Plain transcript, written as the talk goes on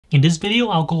In this video,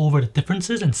 I'll go over the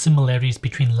differences and similarities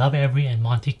between Lovevery and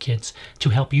Monti Kids to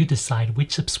help you decide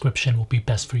which subscription will be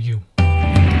best for you.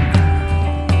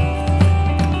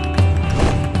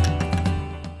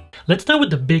 Let's start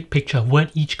with the big picture of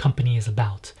what each company is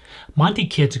about. Monti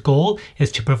Kids' goal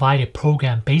is to provide a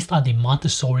program based on the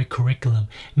Montessori curriculum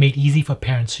made easy for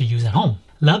parents to use at home.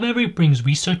 Lovevery brings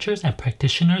researchers and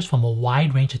practitioners from a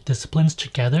wide range of disciplines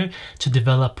together to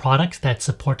develop products that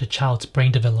support the child's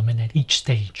brain development at each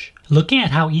stage. Looking at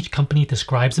how each company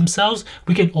describes themselves,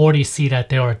 we can already see that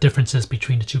there are differences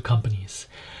between the two companies.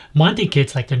 Monti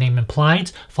Kids, like their name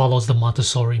implies, follows the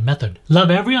Montessori method.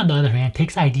 Lovevery, on the other hand,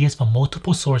 takes ideas from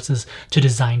multiple sources to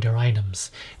design their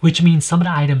items, which means some of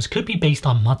the items could be based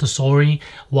on Montessori,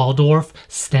 Waldorf,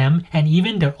 STEM, and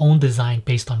even their own design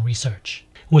based on research.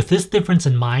 With this difference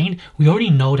in mind, we already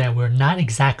know that we're not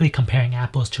exactly comparing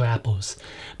apples to apples.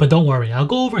 But don't worry, I'll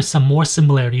go over some more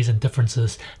similarities and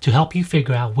differences to help you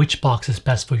figure out which box is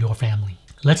best for your family.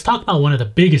 Let's talk about one of the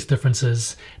biggest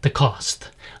differences, the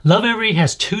cost. Lovevery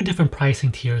has two different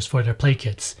pricing tiers for their play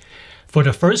kits. For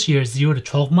the first year, 0 to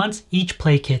 12 months, each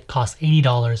play kit costs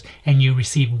 $80 and you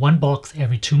receive one box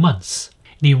every 2 months.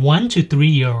 The 1 to 3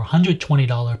 year are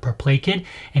 $120 per play kit,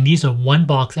 and these are one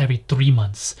box every 3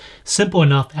 months. Simple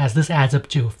enough, as this adds up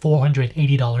to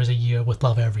 $480 a year with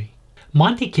Lovevery.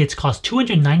 Monti Kids cost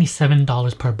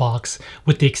 $297 per box,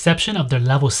 with the exception of their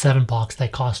level 7 box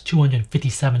that costs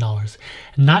 $257.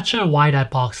 Not sure why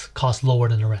that box costs lower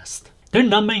than the rest. Their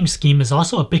numbering scheme is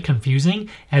also a bit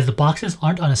confusing, as the boxes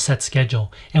aren't on a set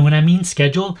schedule. And when I mean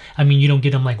schedule, I mean you don't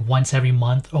get them like once every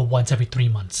month or once every 3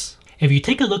 months. If you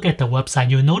take a look at the website,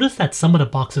 you'll notice that some of the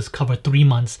boxes cover 3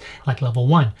 months, like level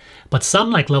 1, but some,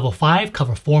 like level 5,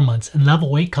 cover 4 months, and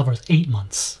level 8 covers 8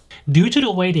 months. Due to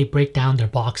the way they break down their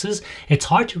boxes, it's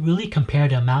hard to really compare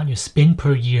the amount you spend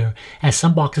per year, as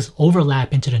some boxes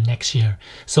overlap into the next year.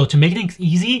 So to make things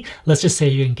easy, let's just say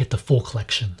you can get the full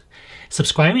collection.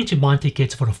 Subscribing to Monti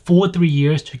Kids for the full 3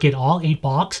 years to get all 8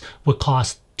 boxes would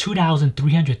cost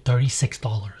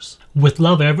 $2,336. With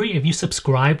Lovevery, if you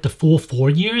subscribe the full 4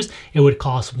 years, it would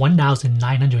cost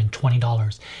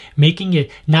 $1,920, making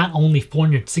it not only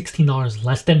 $416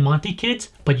 less than Monti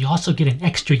Kids, but you also get an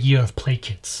extra year of play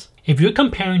kits. If you're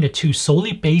comparing the two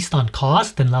solely based on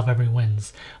cost, then Lovevery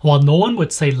wins. While no one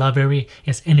would say Lovevery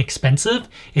is inexpensive,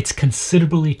 it's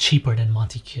considerably cheaper than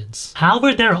Monti Kids.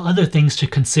 However, there are other things to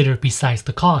consider besides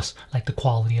the cost, like the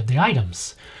quality of the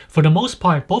items. For the most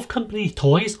part, both companies'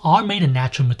 toys are made of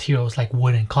natural materials like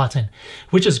wood and cotton,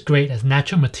 which is great as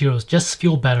natural materials just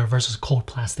feel better versus cold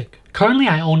plastic. Currently,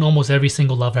 I own almost every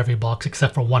single Lovevery box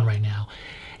except for one right now.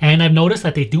 And I've noticed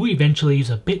that they do eventually use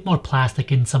a bit more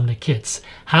plastic in some of the kits.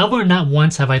 However, not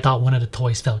once have I thought one of the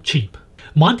toys felt cheap.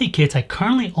 Monti Kids, I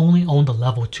currently only own the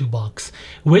level 2 box,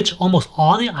 which almost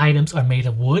all the items are made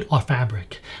of wood or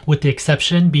fabric, with the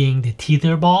exception being the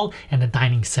teether ball and the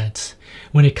dining sets.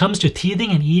 When it comes to teething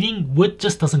and eating, wood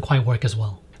just doesn't quite work as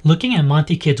well. Looking at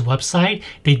Monti Kids' website,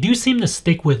 they do seem to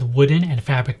stick with wooden and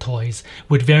fabric toys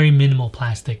with very minimal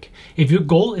plastic. If your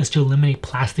goal is to eliminate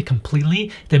plastic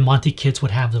completely, then Monti Kids would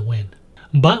have the win.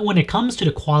 But when it comes to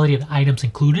the quality of the items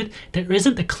included, there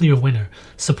isn't a clear winner.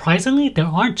 Surprisingly, there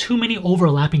aren't too many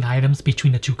overlapping items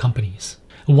between the two companies.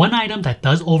 One item that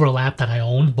does overlap that I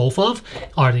own both of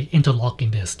are the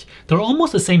interlocking discs. They're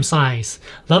almost the same size.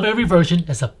 Lovevery version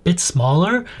is a bit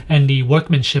smaller and the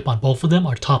workmanship on both of them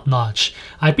are top notch.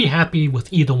 I'd be happy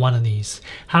with either one of these.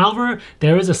 However,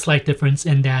 there is a slight difference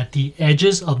in that the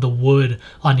edges of the wood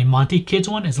on the Monti Kids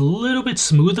one is a little bit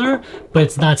smoother, but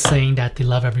it's not saying that the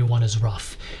Lovevery one is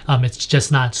rough. It's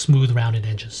just not smooth rounded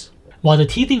edges. While the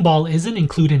teething ball isn't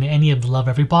included in any of the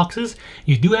Lovevery boxes,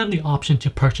 you do have the option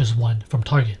to purchase one from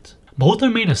Target. Both are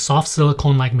made of soft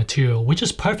silicone-like material, which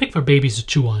is perfect for babies to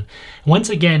chew on.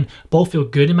 Once again, both feel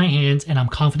good in my hands, and I'm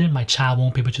confident my child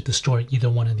won't be able to destroy either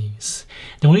one of these.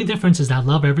 The only difference is that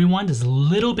Lovevery one is a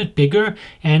little bit bigger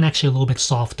and actually a little bit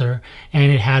softer,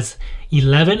 and it has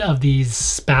 11 of these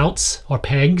spouts or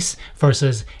pegs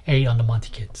versus 8 on the Monti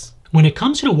Kids. When it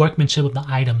comes to the workmanship of the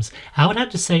items, I would have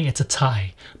to say it's a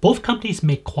tie. Both companies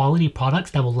make quality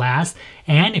products that will last,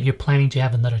 and if you're planning to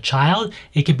have another child,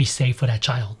 it can be safe for that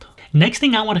child. Next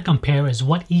thing I want to compare is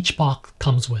what each box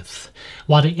comes with.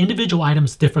 While the individual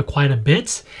items differ quite a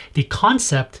bit, the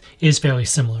concept is fairly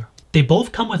similar. They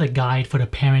both come with a guide for the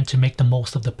parent to make the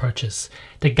most of the purchase.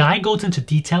 The guide goes into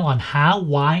detail on how,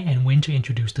 why, and when to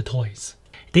introduce the toys.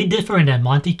 They differ in that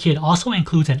Monti Kid also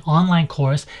includes an online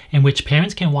course in which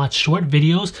parents can watch short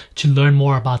videos to learn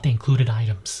more about the included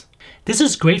items. This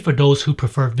is great for those who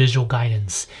prefer visual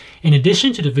guidance. In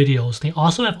addition to the videos, they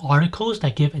also have articles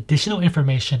that give additional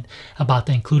information about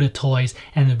the included toys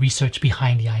and the research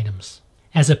behind the items.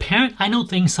 As a parent, I know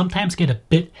things sometimes get a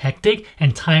bit hectic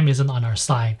and time isn't on our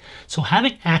side, so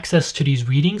having access to these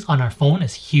readings on our phone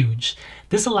is huge.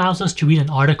 This allows us to read an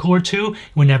article or two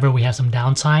whenever we have some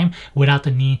downtime without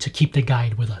the need to keep the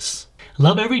guide with us.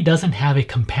 Lovevery doesn't have a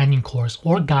companion course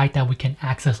or guide that we can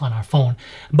access on our phone,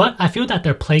 but I feel that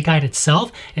their play guide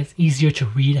itself is easier to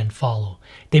read and follow.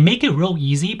 They make it real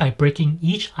easy by breaking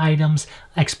each item's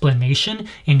explanation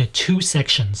into 2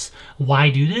 sections: why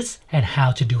do this and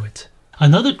how to do it.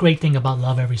 Another great thing about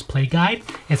Lovevery's play guide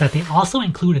is that they also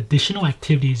include additional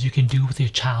activities you can do with your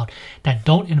child that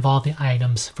don't involve the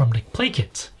items from the play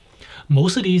kits.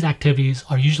 Most of these activities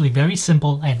are usually very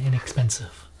simple and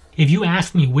inexpensive. If you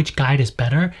asked me which guide is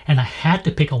better and I had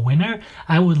to pick a winner,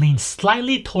 I would lean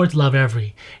slightly towards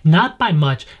Lovevery. Not by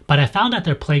much, but I found that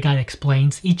their play guide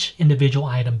explains each individual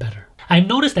item better. I've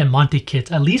noticed that Monti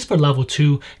Kids, at least for level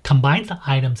 2, combines the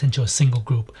items into a single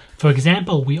group. For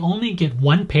example, we only get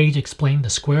one page explaining the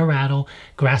square rattle,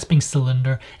 grasping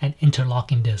cylinder, and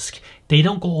interlocking disc. They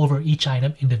don't go over each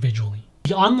item individually.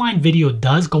 The online video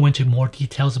does go into more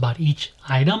details about each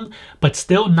item, but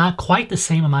still not quite the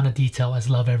same amount of detail as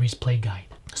Lovevery's play guide.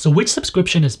 So which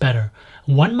subscription is better?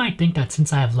 One might think that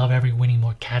since I have Lovevery winning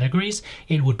more categories,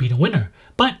 it would be the winner,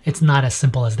 but it's not as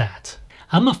simple as that.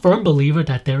 I'm a firm believer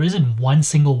that there isn't one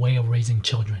single way of raising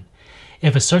children.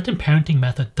 If a certain parenting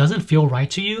method doesn't feel right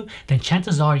to you, then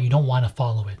chances are you don't want to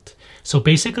follow it. So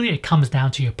basically it comes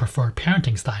down to your preferred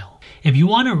parenting style. If you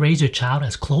want to raise your child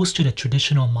as close to the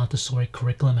traditional Montessori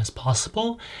curriculum as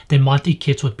possible, then Monti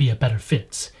Kids would be a better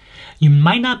fit. You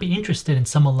might not be interested in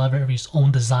some of Lovevery's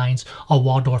own designs or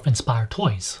Waldorf-inspired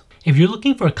toys. If you're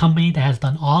looking for a company that has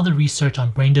done all the research on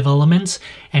brain developments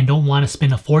and don't want to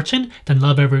spend a fortune, then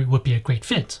Lovevery would be a great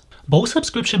fit. Both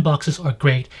subscription boxes are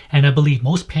great, and I believe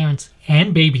most parents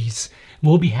and babies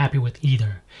will be happy with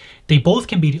either. They both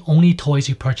can be the only toys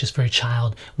you purchase for your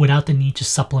child without the need to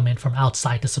supplement from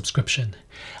outside the subscription.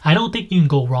 I don't think you can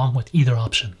go wrong with either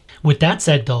option. With that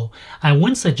said though, I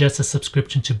wouldn't suggest a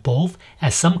subscription to both,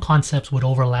 as some concepts would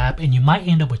overlap and you might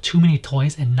end up with too many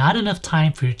toys and not enough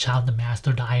time for your child to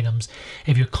master the items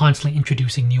if you're constantly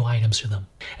introducing new items to them.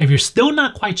 If you're still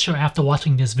not quite sure after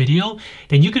watching this video,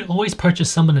 then you can always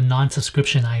purchase some of the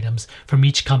non-subscription items from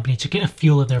each company to get a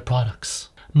feel of their products.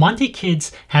 Monti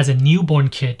Kids has a newborn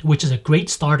kit, which is a great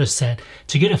starter set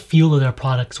to get a feel of their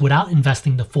products without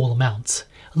investing the full amounts.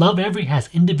 Lovevery has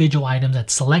individual items at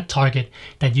select Target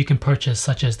that you can purchase,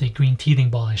 such as the green teething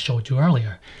ball I showed you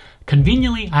earlier.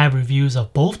 Conveniently, I have reviews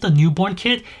of both the newborn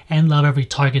kit and Lovevery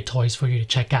Target toys for you to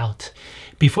check out.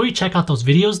 Before you check out those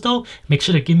videos though, make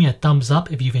sure to give me a thumbs up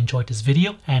if you've enjoyed this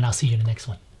video, and I'll see you in the next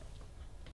one.